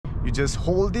You just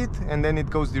hold it and then it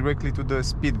goes directly to the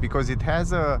speed, because it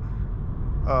has a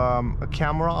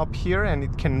camera up here and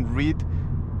it can read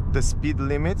the speed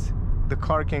limit. The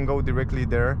car can go directly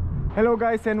there. Hello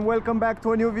guys, and welcome back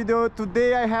to a new video.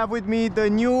 Today I have with me the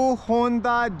new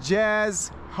Honda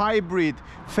Jazz Hybrid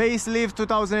facelift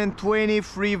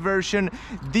 2023 version.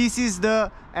 This is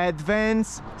the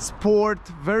advanced sport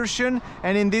version,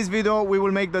 and in this video we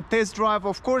will make the test drive.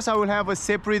 Of course, I will have a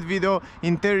separate video,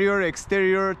 interior,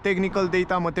 exterior, technical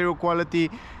data, material quality,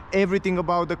 everything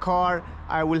about the car.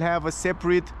 I will have a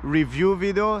separate review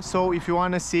video, so if you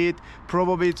want to see it,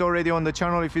 probably it's already on the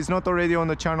channel. If it's not already on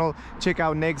the channel, check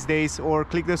out next days or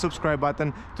click the subscribe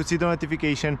button to see the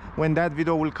notification when that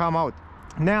video will come out.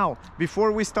 Now,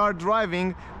 before we start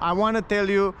driving, I want to tell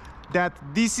you that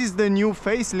this is the new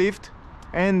facelift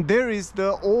and there is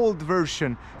the old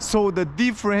version. So the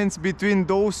difference between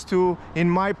those two, in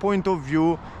my point of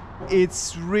view,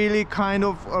 it's really kind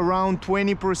of around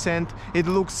 20%. It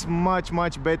looks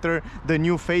much better, the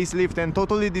new facelift, and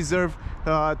totally deserve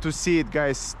to see it,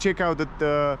 guys. Check out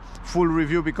the full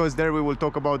review, because there we will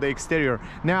talk about the exterior.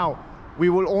 Now we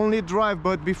will only drive,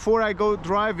 but before I go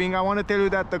driving, I want to tell you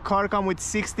that the car comes with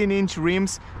 16-inch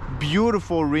rims,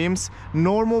 beautiful rims,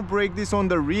 normal brake discs on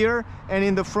the rear, and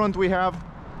in the front we have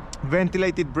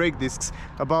ventilated brake discs.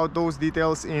 About those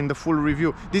details in the full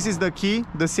review. This is the key,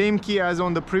 the same key as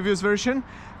on the previous version,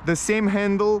 the same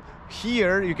handle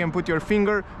here. You can put your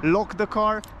finger, lock the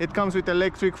car. It comes with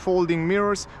electric folding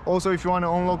mirrors. Also, if you want to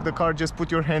unlock the car, just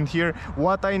put your hand here.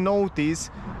 What I notice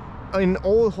in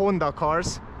all Honda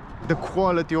cars, the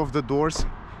quality of the doors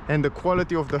and the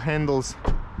quality of the handles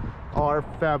are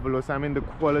fabulous. I mean, the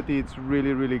quality, it's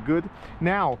really good.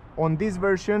 Now on this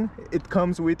version it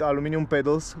comes with aluminum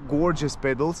pedals, gorgeous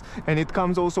pedals, and it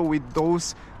comes also with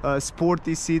those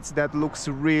sporty seats that looks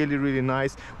really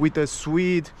nice, with a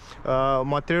sweet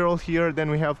material here.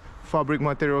 Then we have fabric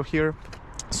material here.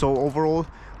 So overall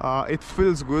it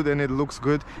feels good and it looks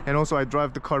good. And also I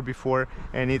drive the car before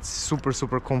and it's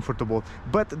super comfortable,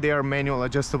 but they are manual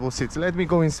adjustable seats. Let me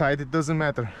go inside, it doesn't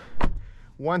matter.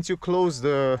 Once you close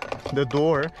the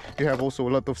door, you have also a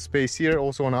lot of space here,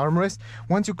 also an armrest.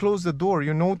 Once you close the door,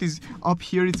 you notice up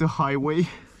here it's a highway,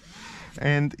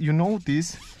 and you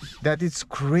notice that it's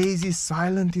crazy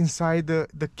silent inside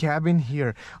the cabin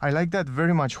here. I like that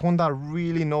very much. Honda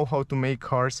really know how to make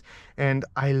cars, and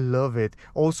I love it.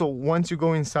 Also, once you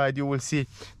go inside, you will see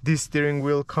this steering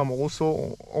wheel come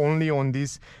also only on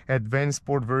this advanced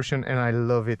sport version, and I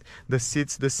love it. The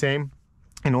seats the same,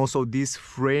 and also this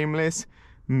frameless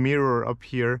mirror up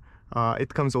here,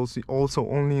 it comes also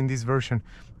only in this version.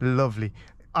 Lovely.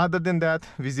 Other than that,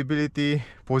 visibility,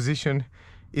 position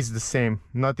is the same,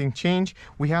 nothing changed.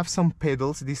 We have some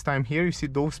pedals this time here. You see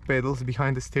those pedals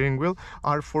behind the steering wheel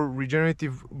are for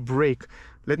regenerative brake.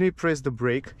 Let me press the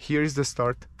brake. Here is the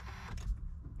start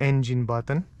engine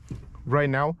button. Right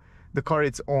now the car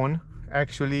is on.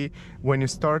 Actually, when you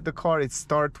start the car, it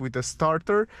starts with a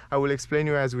starter. I will explain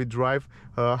you as we drive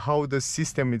how the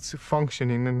system is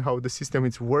functioning and how the system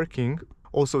is working.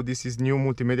 Also, this is new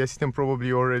multimedia system. Probably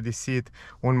you already see it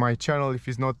on my channel. If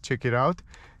it's not, check it out.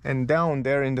 And down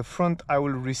there in the front, I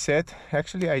will reset.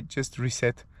 Actually, I just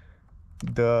reset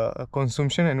the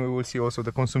consumption, and we will see also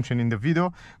the consumption in the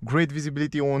video. Great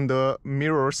visibility on the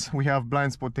mirrors. We have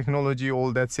blind spot technology,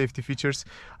 all that safety features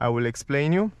I will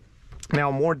explain you.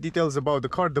 Now, more details about the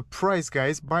car. The price,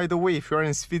 guys, by the way, if you're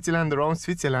in Switzerland, around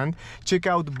Switzerland, check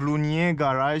out Blunier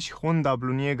Garage, Honda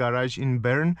Blunier Garage in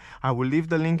Bern. I will leave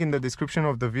the link in the description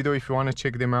of the video if you want to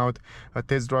check them out,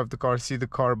 test drive the car, see the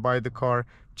car, buy the car.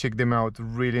 Check them out,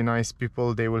 really nice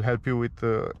people. They will help you with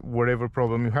whatever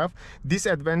problem you have. This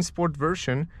advanced sport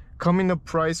version come in a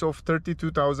price of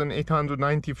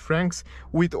 32,890 francs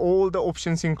with all the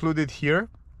options included here.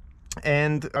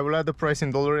 And I will add the price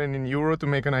in dollar and in euro to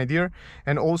make an idea.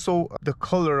 And also the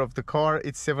color of the car,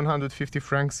 it's 750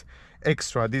 francs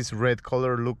extra. This red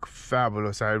color look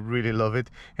fabulous. I really love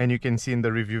it, and you can see in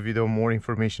the review video more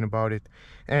information about it.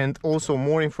 And also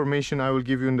more information I will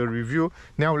give you in the review.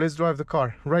 Now let's drive the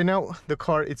car. Right now the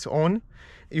car, it's on.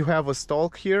 You have a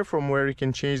stalk here from where you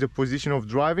can change the position of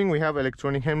driving. We have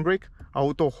electronic handbrake,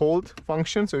 auto hold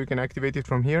function, so you can activate it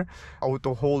from here.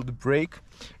 Auto hold brake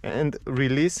and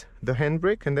release the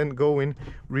handbrake, and then go in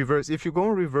reverse. If you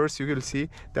go in reverse, you will see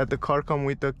that the car comes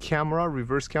with a camera,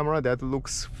 reverse camera, that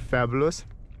looks fabulous.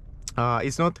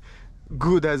 It's not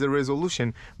good as a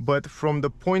resolution, but from the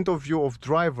point of view of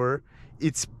driver,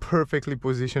 it's perfectly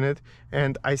positioned.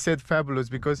 And I said fabulous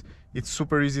because it's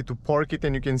super easy to park it,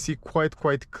 and you can see quite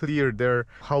clear there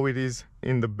how it is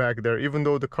in the back there, even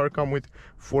though the car comes with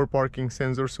 4 parking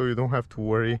sensors, so you don't have to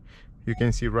worry. You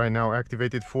can see right now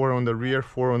activated 4 on the rear,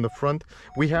 4 on the front.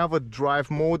 We have a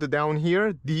drive mode down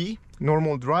here, D,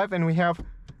 normal drive, and we have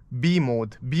B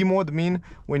mode. B mode mean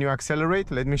when you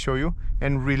accelerate, let me show you,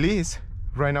 and release,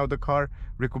 right now the car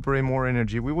recuperate more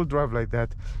energy. We will drive like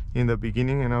that in the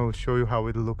beginning and I will show you how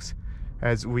it looks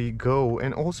as we go.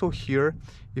 And also here,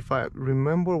 if I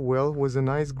remember well, was a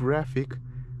nice graphic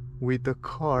with the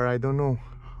car. I don't know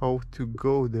how to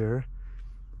go there.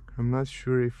 I'm not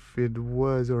sure if it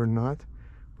was or not,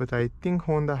 but I think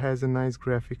Honda has a nice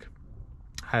graphic.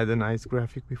 Had a nice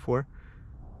graphic before.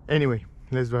 Anyway,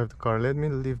 let's drive the car. Let me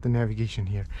leave the navigation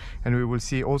here and we will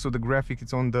see also the graphic.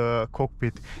 It's on the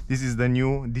cockpit. This is the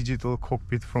new digital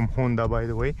cockpit from Honda, by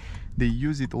the way. They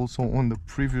use it also on the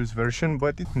previous version,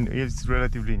 but it's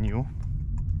relatively new.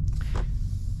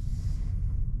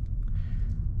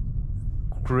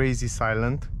 Crazy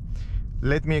silent.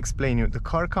 Let me explain you. The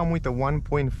car comes with a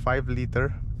 1.5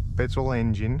 liter petrol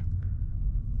engine.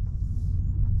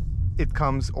 It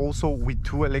comes also with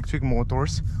 2 electric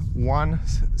motors, one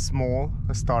small,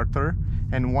 a starter,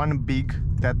 and one big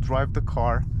that drive the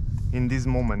car in this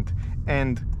moment.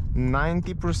 And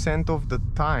 90% of the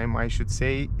time, I should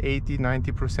say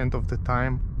 80-90% of the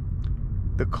time,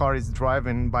 the car is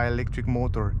driven by electric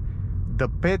motor. The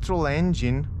petrol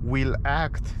engine will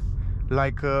act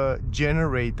like a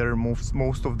generator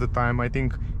most of the time. I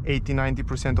think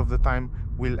 80-90% of the time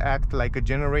will act like a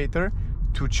generator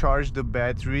to charge the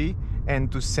battery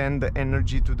and to send the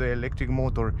energy to the electric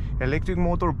motor. Electric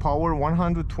motor power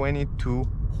 122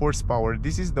 horsepower.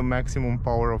 This is the maximum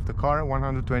power of the car,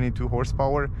 122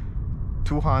 horsepower,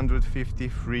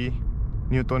 253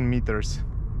 Newton meters.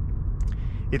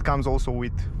 It comes also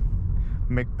with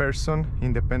McPherson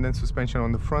independent suspension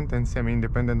on the front and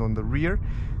semi-independent on the rear.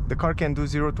 The car can do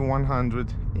 0 to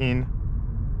 100 in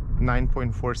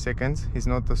 9.4 seconds. It's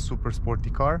not a super sporty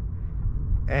car.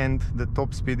 And the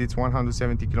top speed is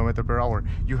 170 km/h.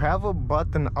 You have a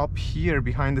button up here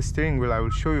behind the steering wheel. I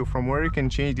will show you from where you can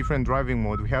change different driving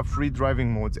modes. We have 3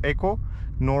 driving modes: Eco,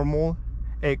 Normal,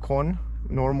 Econ,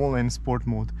 Normal and Sport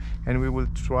mode. And we will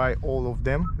try all of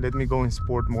them. Let me go in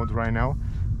Sport mode right now.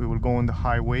 We will go on the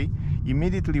highway.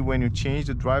 Immediately when you change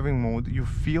the driving mode, you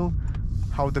feel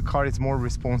how the car is more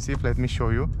responsive. Let me show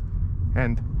you.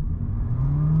 And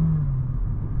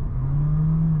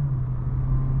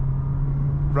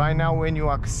right now when you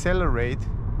accelerate,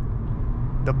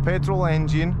 the petrol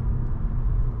engine,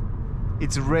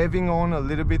 it's revving on a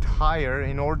little bit higher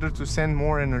in order to send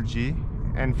more energy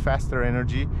and faster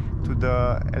energy to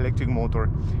the electric motor.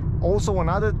 Also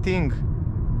another thing,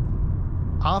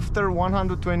 after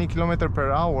 120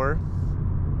 km/h,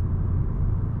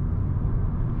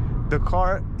 the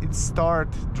car, it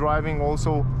starts driving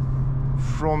also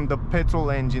from the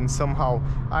petrol engine somehow.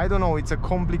 I don't know, it's a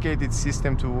complicated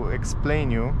system to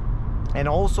explain you. And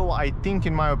also I think,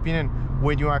 in my opinion,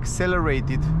 when you accelerate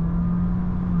it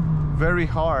very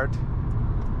hard,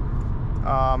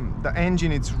 the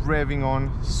engine is revving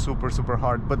on super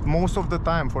hard. But most of the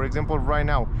time, for example right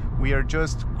now, we are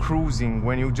just cruising.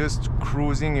 When you're just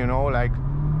cruising, you know, like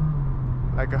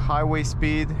a highway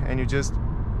speed, and you just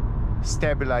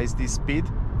stabilize this speed.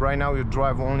 Right now you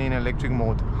drive only in electric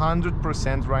mode,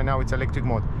 100% right now it's electric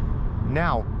mode.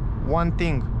 Now, one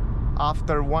thing,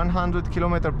 after 100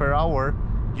 km/h,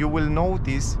 you will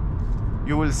notice,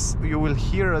 you will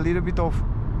hear a little bit of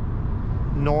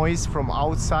noise from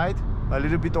outside, a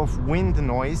little bit of wind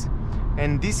noise,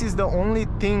 and this is the only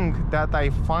thing that I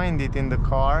find it in the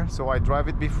car. So I drive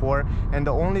it before, and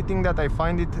the only thing that I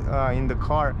find it in the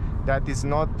car that is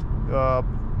not,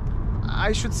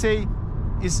 I should say,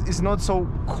 is not so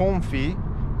comfy,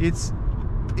 is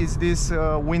this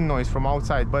wind noise from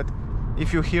outside. But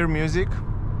if you hear music,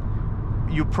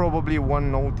 you probably won't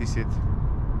notice it.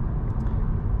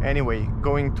 Anyway,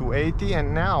 going to 80,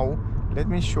 and now let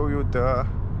me show you the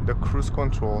cruise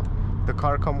control. The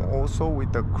car comes also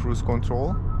with the cruise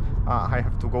control. I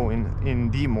have to go in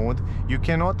D mode. You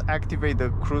cannot activate the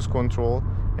cruise control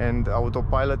and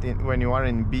autopilot when you are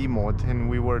in B mode, and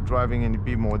we were driving in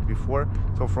B mode before.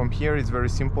 So from here it's very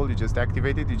simple. You just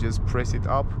activate it, you just press it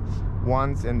up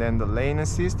once, and then the lane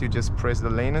assist, you just press the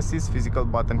lane assist physical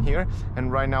button here,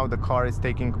 and right now the car is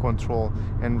taking control,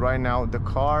 and right now the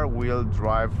car will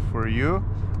drive for you.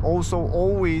 Also,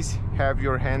 always have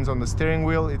your hands on the steering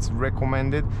wheel, it's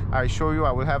recommended. I show you,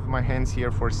 I will have my hands here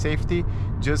for safety,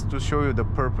 just to show you the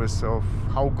purpose of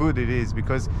how good it is,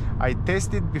 because I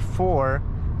tested before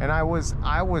and I was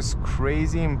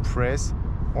crazy impressed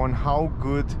on how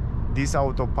good this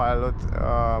autopilot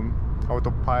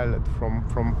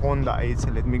from Honda is.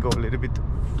 Let me go a little bit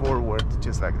forward,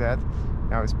 just like that.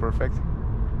 Now it's perfect.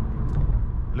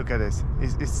 Look at this,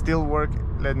 it still works.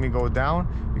 Let me go down,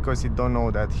 because you don't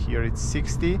know that here it's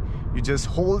 60. You just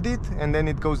hold it and then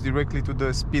it goes directly to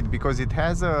the speed, because it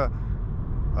has a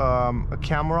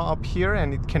camera up here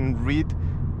and it can read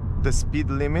the speed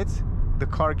limit. The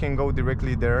car can go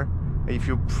directly there if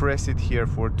you press it here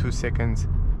for 2 seconds.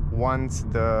 Once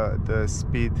the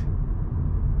speed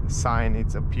sign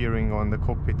it's appearing on the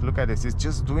cockpit, look at this, it's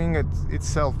just doing it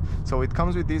itself. So it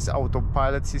comes with this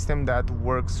autopilot system that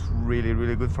works really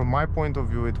good. From my point of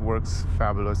view, it works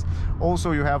fabulous.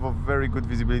 Also, you have a very good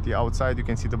visibility outside. You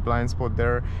can see the blind spot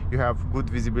there. You have good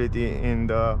visibility in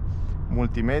the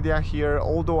multimedia here,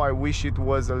 although I wish it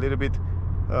was a little bit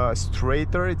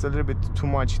straighter. It's a little bit too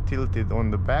much tilted on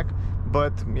the back,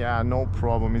 but yeah, no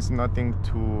problem, it's nothing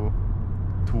to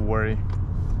worry.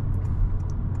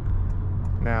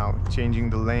 Now changing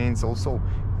the lanes, also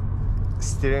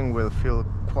steering wheel feel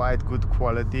quite good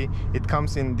quality. It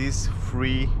comes in this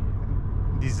free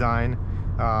design,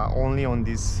 only on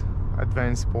this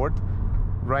advanced sport.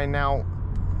 Right now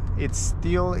it's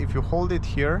still, if you hold it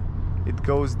here, it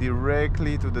goes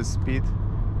directly to the speed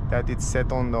that it's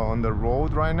set on the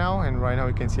road right now. And right now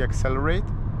you can see accelerate,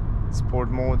 sport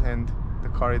mode, and the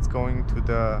car is going to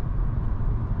the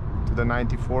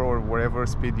 94 or whatever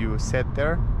speed you set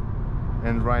there.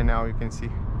 And right now you can see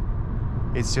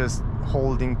it's just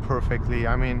holding perfectly.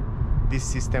 I mean, this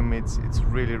system, it's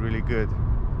really good.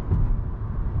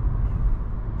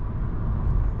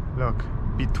 Look,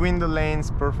 between the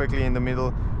lanes, perfectly in the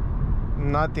middle.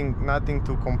 Nothing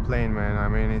to complain, man. I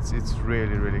mean, it's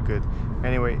really good.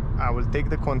 Anyway, I will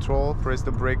take the control, press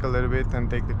the brake a little bit and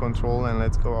take the control, and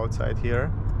let's go outside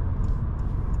here.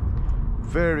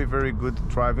 Very good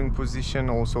driving position.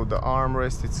 Also the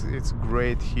armrest, it's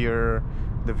great here.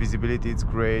 The visibility, it's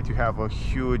great. You have a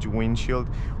huge windshield.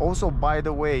 Also, by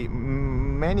the way,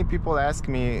 many people asked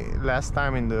me last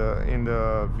time in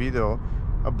the video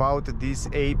about this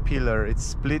A-pillar. It's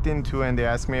split in two, and they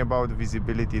asked me about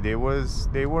visibility. They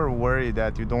were worried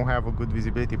that you don't have a good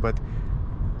visibility, but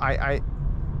I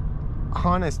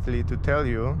honestly, to tell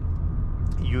you,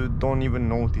 you don't even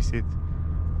notice it.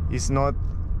 It's not,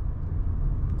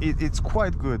 it's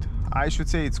quite good. I should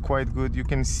say it's quite good. You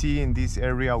can see in this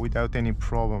area without any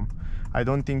problem. I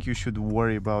don't think you should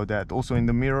worry about that. Also in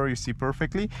the mirror you see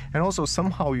perfectly, and also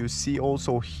somehow you see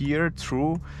also here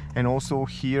through, and also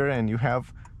here, and you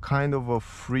have kind of a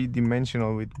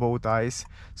three-dimensional with both eyes.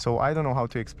 So I don't know how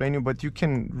to explain you, but you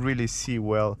can really see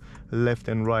well left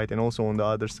and right, and also on the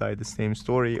other side the same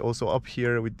story. Also up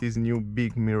here with this new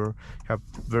big mirror, you have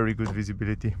very good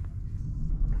visibility.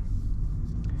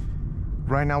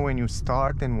 Right now when you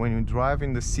start and when you drive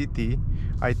in the city,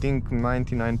 I think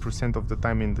 99% of the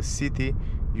time in the city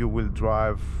you will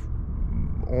drive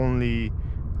only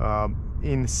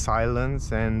in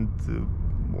silence, and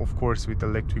of course with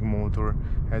electric motor,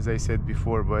 as I said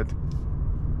before, but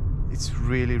it's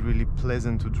really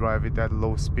pleasant to drive it at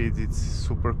low speeds. It's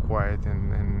super quiet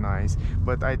and nice.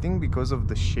 But I think because of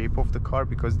the shape of the car,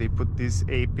 because they put this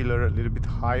A-pillar a little bit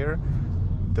higher,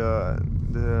 the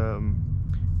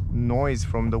noise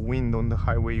from the wind on the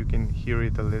highway, you can hear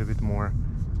it a little bit more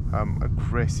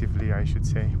aggressively, I should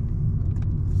say.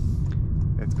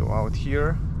 Let's go out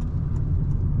here,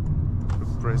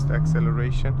 press the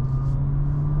acceleration.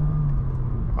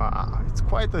 It's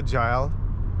quite agile.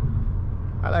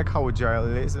 I like how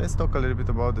agile it is. Let's talk a little bit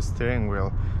about the steering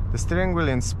wheel. The steering wheel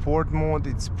in sport mode,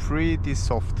 it's pretty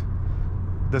soft.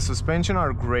 The suspension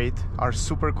are great, are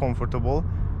super comfortable,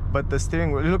 but the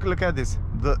steering wheel, look at this.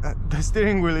 The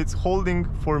steering wheel, it's holding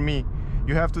for me.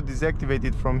 You have to deactivate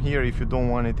it from here if you don't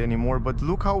want it anymore, but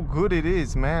look how good it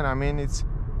is, man. I mean, it's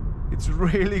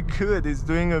really good. It's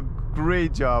doing a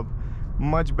great job,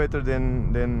 much better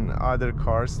than other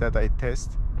cars that I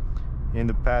test in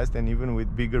the past, and even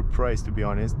with bigger price, to be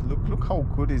honest. Look how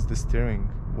good is the steering.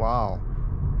 Wow.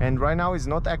 And right now it's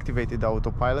not activated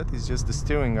autopilot, it's just the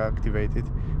steering activated,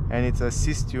 and it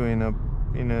assists you in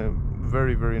a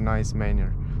very nice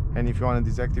manner. And if you want to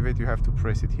deactivate, you have to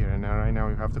press it here, and right now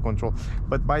you have the control.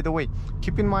 But by the way,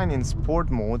 keep in mind, in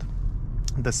sport mode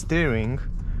the steering,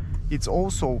 it's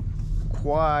also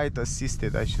quite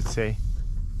assisted, I should say.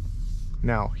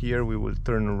 Now here we will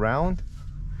turn around.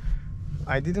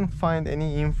 I didn't find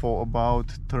any info about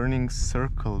turning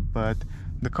circle, but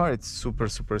the car is super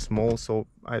small, so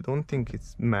I don't think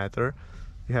it's matter.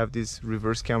 You have this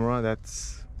reverse camera,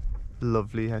 that's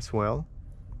lovely as well.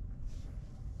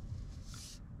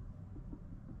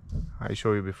 I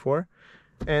showed you before.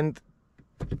 And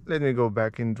let me go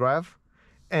back in drive,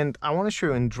 and I want to show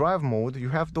you in drive mode you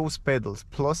have those pedals,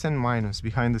 plus and minus,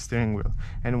 behind the steering wheel,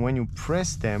 and when you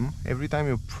press them, every time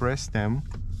you press them,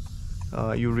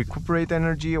 you recuperate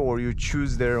energy, or you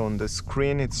choose there on the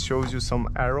screen, it shows you some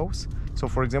arrows. So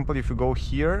for example, if you go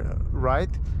here, right,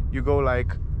 you go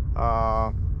like,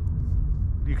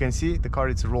 you can see the car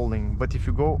is rolling. But if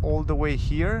you go all the way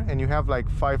here and you have like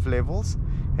 5 levels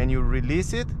and you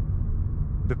release it,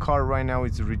 the car right now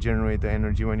is regenerate the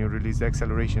energy when you release the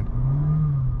acceleration.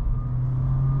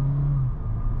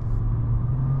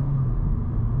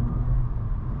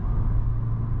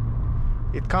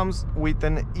 It comes with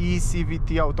an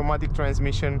e-CVT automatic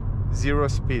transmission, 0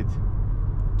 speed,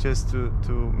 just to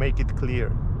make it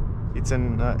clear. It's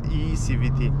an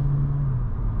e-CVT.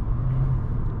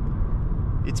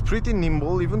 It's pretty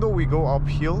nimble, even though we go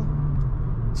uphill.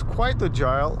 It's quite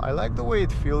agile. I like the way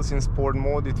it feels in sport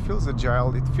mode. It feels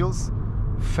agile, it feels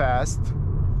fast,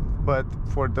 but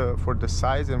for the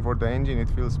size and for the engine, it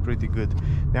feels pretty good.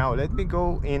 Now let me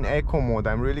go in eco mode.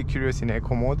 I'm really curious in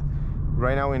eco mode.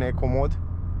 Right now in eco mode,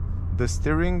 the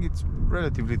steering, it's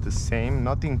relatively the same.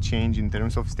 Nothing changed in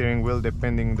terms of steering wheel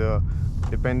depending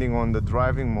on the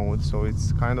driving mode, so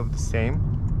it's kind of the same.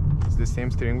 It's the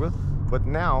same steering wheel. But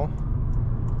now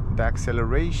the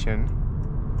acceleration,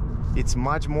 it's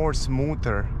much more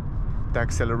smoother. The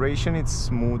acceleration is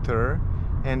smoother,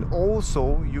 and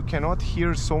also you cannot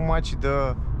hear so much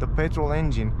the petrol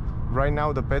engine. Right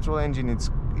now the petrol engine,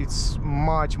 it's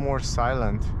much more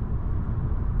silent.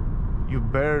 You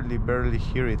barely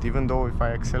hear it, even though if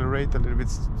I accelerate a little bit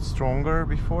stronger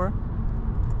before,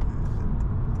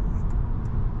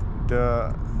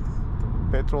 the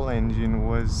petrol engine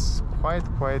was quite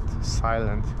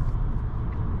silent.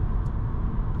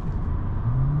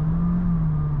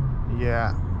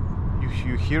 Yeah,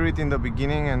 you hear it in the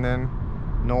beginning and then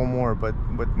no more, but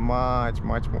much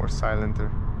more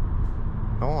silenter.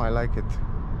 No, I like it.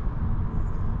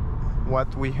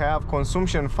 What we have,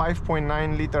 consumption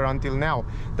 5.9 liter until now.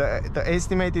 The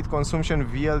estimated consumption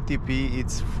WLTP,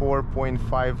 it's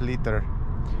 4.5 liter.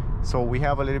 So we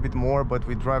have a little bit more, but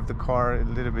we drive the car a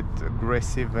little bit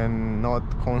aggressive and not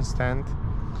constant,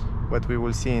 but we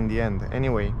will see in the end.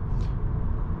 Anyway,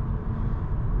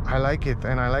 I like it,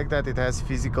 and I like that it has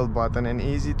physical button and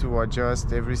easy to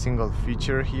adjust every single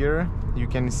feature here. You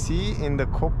can see in the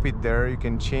cockpit there, you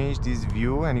can change this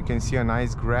view and you can see a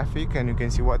nice graphic, and you can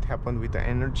see what happened with the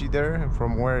energy there and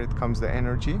from where it comes the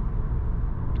energy.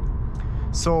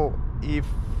 So if,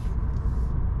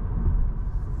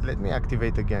 let me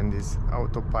activate again this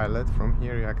autopilot. From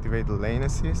here you activate the lane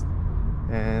assist,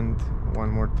 and one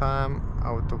more time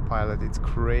autopilot. It's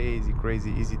crazy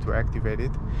easy to activate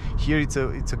it. Here it's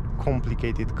a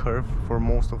complicated curve for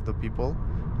most of the people.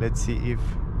 Let's see if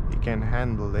it can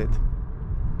handle it,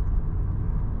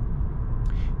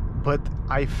 but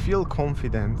I feel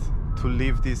confident to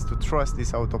leave this, to trust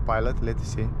this autopilot. Let's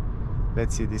see,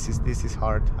 this is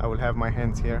hard. I will have my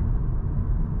hands here.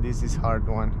 This is hard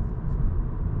one.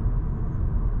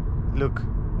 Look,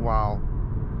 wow,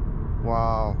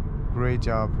 great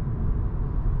job.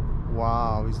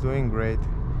 Wow, it's doing great.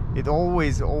 It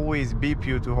always beep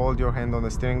you to hold your hand on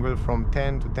the steering wheel from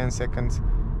 10 to 10 seconds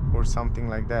or something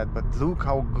like that. But look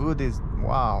how good it is.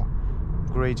 Wow,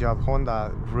 great job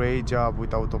Honda, great job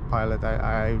with autopilot.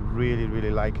 I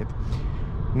really like it.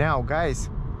 Now guys,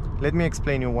 let me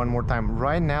explain you one more time.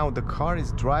 Right now the car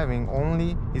is driven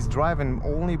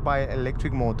only by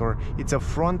electric motor. It's a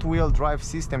front wheel drive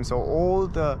system, so all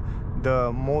the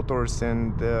motors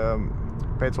and the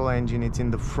petrol engine, it's in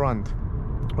the front.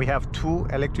 We have 2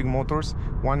 electric motors,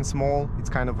 one small, it's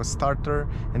kind of a starter,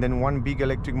 and then one big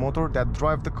electric motor that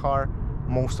drive the car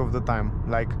most of the time,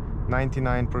 like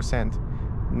 99%,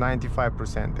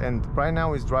 95%. And right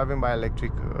now it's driving by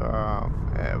electric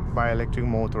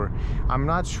motor. I'm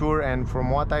not sure, and from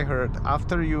what I heard,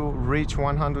 after you reach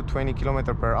 120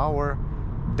 km/h,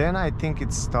 then I think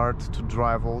it starts to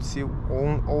drive also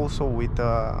with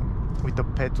the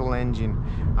petrol engine.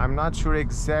 I'm not sure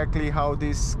exactly how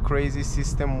this crazy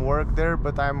system works there,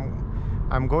 but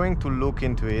I'm going to look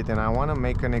into it, and I want to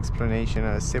make an explanation,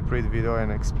 a separate video,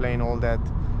 and explain all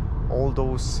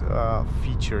those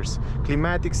features.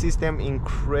 Climatic system,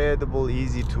 incredible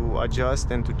easy to adjust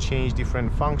and to change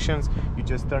different functions. You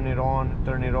just turn it on,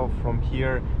 turn it off from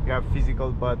here. You have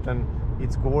physical button.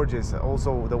 It's gorgeous.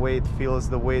 Also the way it feels,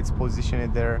 the way it's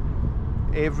positioned there,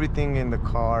 everything in the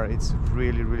car, it's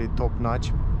really top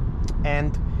notch.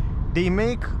 And they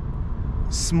make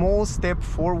small step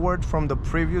forward from the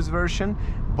previous version,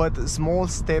 but small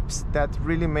steps that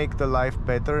really make the life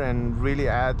better and really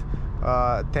add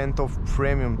a tenth of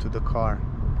premium to the car.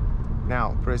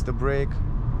 Now press the brake,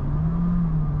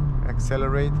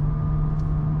 accelerate.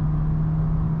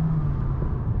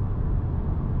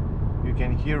 You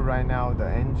can hear right now the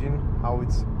engine, how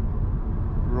it's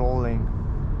rolling.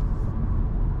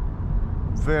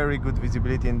 Very good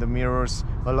visibility in the mirrors,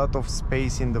 a lot of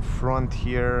space in the front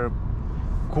here.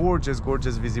 Gorgeous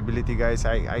visibility, guys.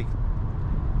 I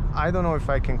don't know if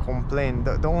I can complain.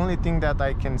 The only thing that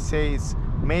I can say is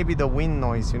maybe the wind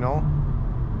noise, you know.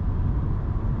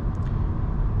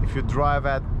 If you drive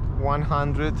at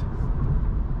 100,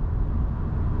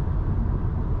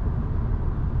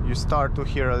 you start to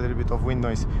hear a little bit of wind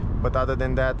noise, but other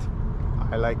than that,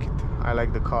 I like it. I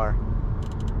like the car.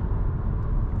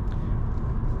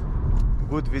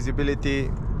 Good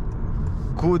visibility,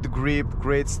 good grip,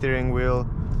 great steering wheel.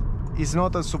 It's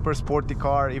not a super sporty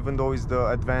car, even though it's the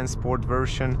advanced sport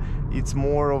version. It's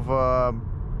more of a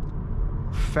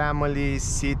family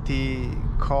city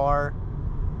car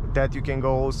that you can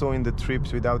go also in the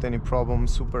trips without any problem.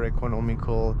 Super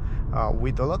economical,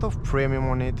 with a lot of premium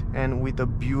on it, and with a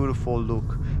beautiful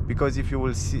look. Because if you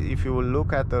will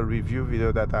look at the review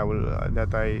video that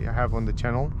I have on the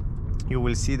channel, you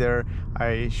will see there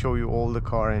I show you all the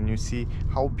car and you see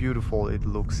how beautiful it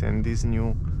looks. And this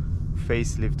new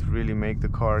facelift really make the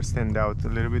car stand out a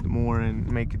little bit more and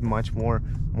make it much more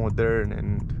modern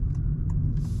and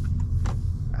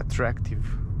attractive.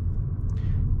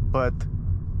 But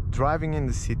driving in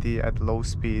the city at low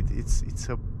speed, it's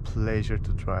a pleasure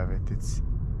to drive it. It's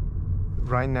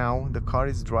right now the car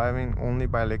is driving only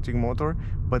by electric motor,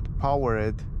 but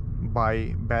powered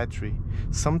by battery.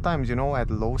 Sometimes, you know, at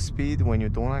low speed, when you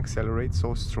don't accelerate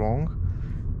so strong,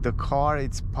 the car,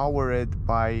 it's powered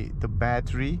by the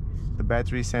battery. The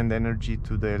battery send energy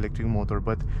to the electric motor,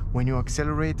 but when you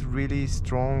accelerate really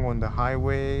strong on the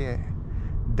highway,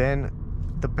 then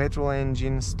the petrol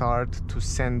engine start to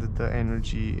send the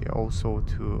energy also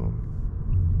to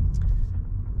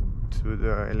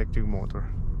the electric motor.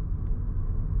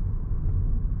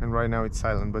 And right now it's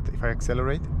silent, but if I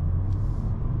accelerate,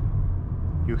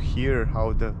 you hear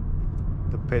how the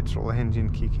petrol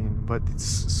engine kick in, but it's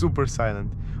super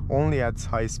silent. Only at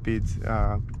high speeds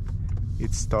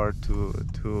it start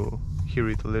to hear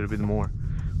it a little bit more.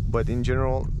 But in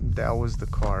general, that was the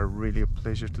car. Really a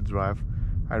pleasure to drive.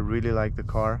 I really like the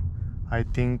car. I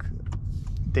think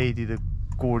they did a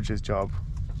gorgeous job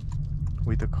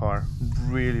with the car.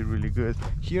 Really good.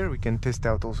 Here we can test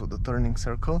out also the turning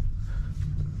circle,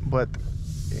 but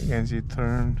as you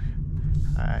turn,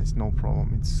 it's no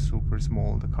problem. It's super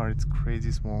small. The car is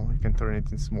crazy small. You can turn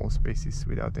it in small spaces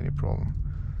without any problem.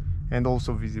 And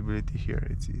also visibility here,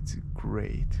 it's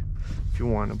great. If you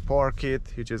want to park it,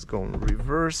 you just go in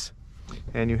reverse,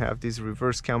 and you have this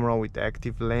reverse camera with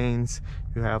active lanes.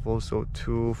 You have also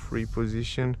 2 free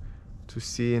position to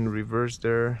see in reverse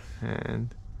there,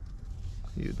 and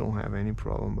you don't have any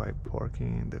problem by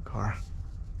parking in the car.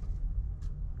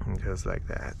 Just like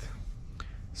that.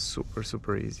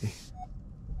 Super easy.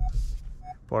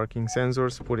 Parking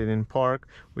sensors, put it in park.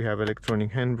 We have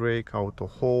electronic handbrake, auto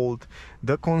hold.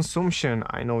 The consumption,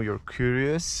 I know you're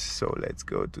curious, so let's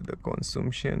go to the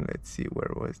consumption. Let's see, where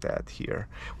was that? Here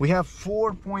we have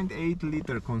 4.8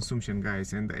 liter consumption,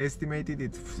 guys, and estimated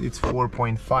it's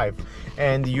 4.5.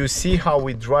 and you see how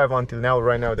we drive until now.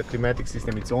 Right now the climatic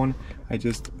system is on. I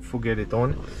just forget it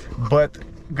on, but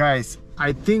guys,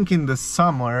 I think in the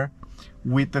summer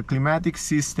with the climatic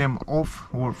system off,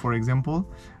 or for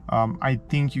example, I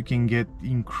think you can get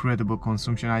incredible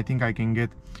consumption. I think I can get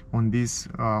on this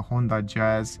Honda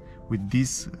Jazz with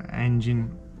this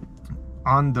engine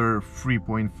under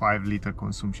 3.5 liter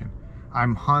consumption.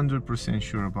 I'm 100%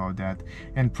 sure about that,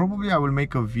 and probably I will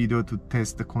make a video to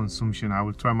test the consumption. I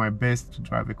will try my best to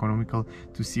drive economical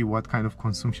to see what kind of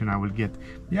consumption I will get.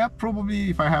 Yeah, probably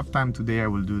if I have time today I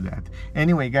will do that.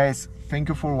 Anyway guys, thank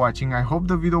you for watching. I hope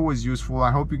the video was useful.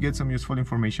 I hope you get some useful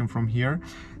information from here.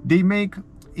 They make,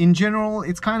 in general,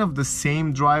 it's kind of the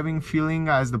same driving feeling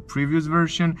as the previous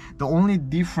version. The only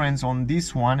difference on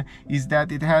this one is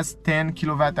that it has 10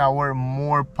 kWh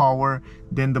more power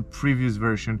than the previous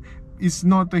version. It's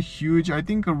not a huge, I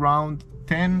think around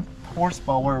 10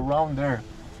 horsepower around there.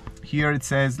 Here it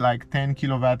says like 10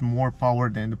 kilowatt more power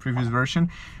than the previous version,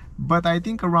 but I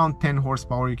think around 10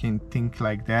 horsepower, you can think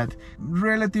like that.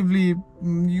 Relatively,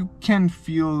 you can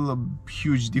feel a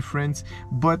huge difference,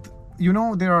 but you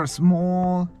know, there are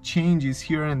small changes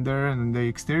here and there in the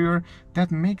exterior that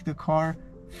make the car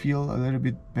feel a little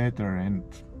bit better. And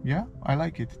yeah, I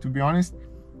like it. To be honest,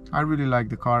 I really like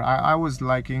the car. I was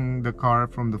liking the car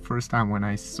from the first time when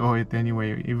I saw it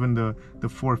anyway, even the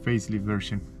 4 facelift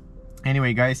version.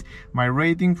 Anyway guys, my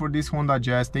rating for this Honda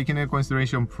Jazz, taking into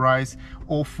consideration price,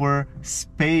 offer,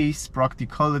 space,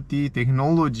 practicality,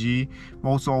 technology,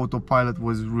 also autopilot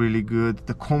was really good,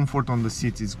 the comfort on the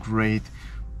seats is great.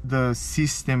 the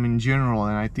system in general,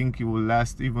 and I think it will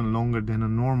last even longer than a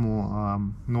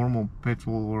normal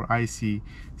petrol or IC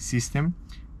system.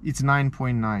 It's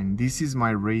 9.9. This is my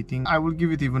rating. I will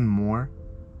give it even more,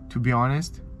 to be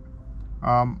honest.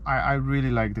 I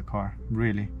really like the car,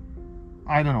 really.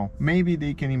 I don't know, maybe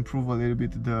they can improve a little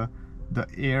bit the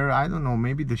air, I don't know,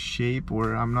 maybe the shape,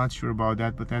 or I'm not sure about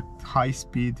that, but at high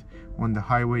speed on the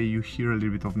highway you hear a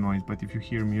little bit of noise, but if you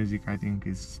hear music, I think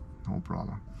it's no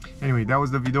problem. Anyway, that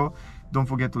was the video. Don't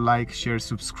forget to like, share,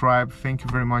 subscribe. Thank you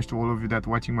very much to all of you that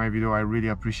watching my video. I really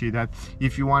appreciate that.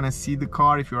 If you want to see the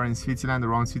car, if you are in Switzerland,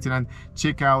 around Switzerland,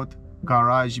 check out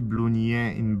Garage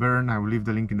Blunier in Bern. I will leave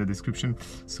the link in the description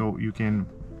so you can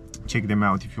check them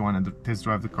out. If you want to test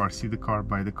drive the car, see the car,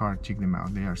 buy the car, check them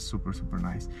out. They are super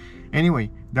nice.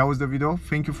 Anyway, that was the video.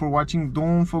 Thank you for watching.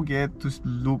 Don't forget to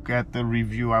look at the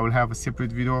review. I will have a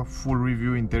separate video, full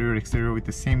review, interior, exterior, with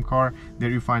the same car. There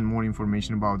you find more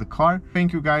information about the car.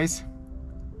 Thank you guys.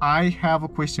 I have a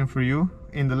question for you.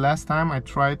 In the last time I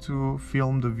tried to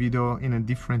film the video in a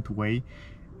different way,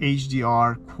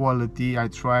 HDR quality. I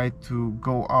tried to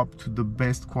go up to the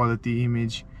best quality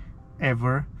image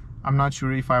ever. I'm not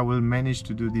sure if I will manage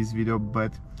to do this video,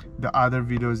 but the other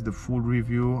videos, the full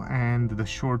review and the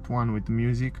short one with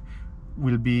music,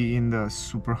 will be in the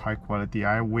super high quality.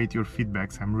 I await your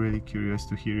feedbacks. I'm really curious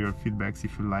to hear your feedbacks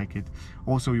if you like it.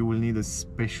 Also, you will need a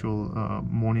special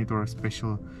monitor, a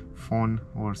special phone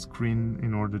or screen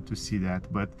in order to see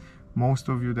that. But most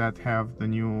of you that have the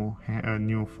new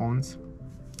phones,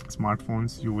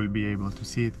 smartphones, you will be able to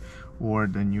see it, or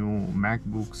the new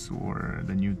MacBooks or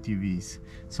the new TVs.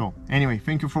 So anyway,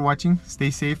 thank you for watching. Stay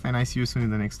safe, and I see you soon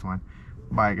in the next one.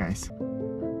 Bye guys.